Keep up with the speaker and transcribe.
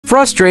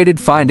Frustrated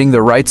finding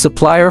the right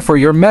supplier for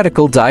your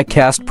medical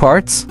die-cast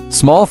parts?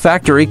 Small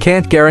factory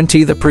can't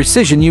guarantee the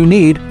precision you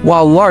need,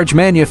 while large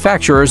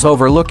manufacturers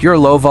overlook your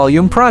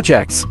low-volume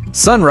projects.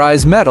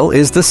 Sunrise Metal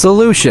is the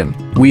solution.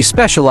 We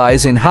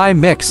specialize in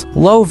high-mix,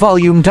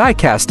 low-volume die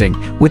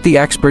casting with the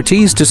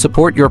expertise to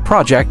support your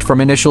project from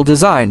initial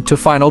design to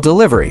final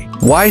delivery.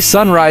 Why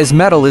Sunrise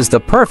Metal is the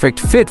perfect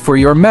fit for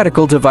your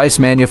medical device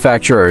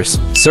manufacturers.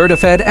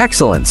 Certified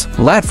Excellence,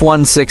 LAT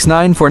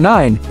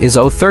 16949,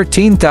 ISO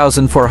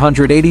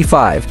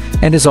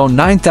 13485, and ISO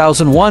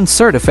 9001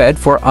 certified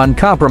for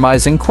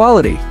uncompromising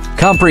quality.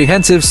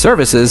 Comprehensive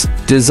services,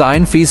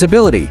 design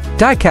feasibility,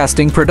 die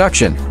casting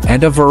production,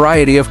 and a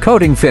variety of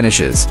coating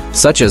finishes,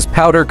 such as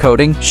powder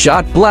coating,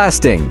 shot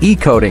blasting,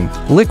 e-coating,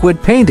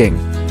 liquid painting.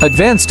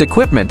 Advanced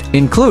equipment,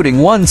 including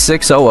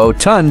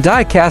 1600-ton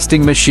die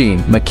casting machine,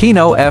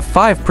 Makino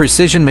F5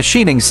 precision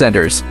machining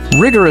centers,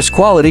 rigorous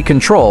quality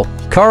control,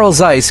 Carl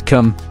Zeiss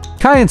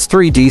Science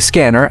 3D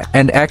scanner,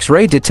 and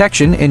X-ray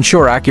detection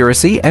ensure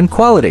accuracy and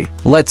quality.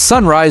 Let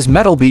Sunrise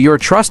Metal be your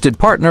trusted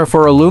partner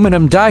for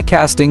aluminum die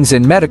castings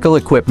and medical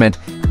equipment.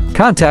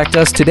 Contact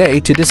us today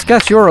to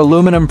discuss your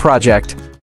aluminum project.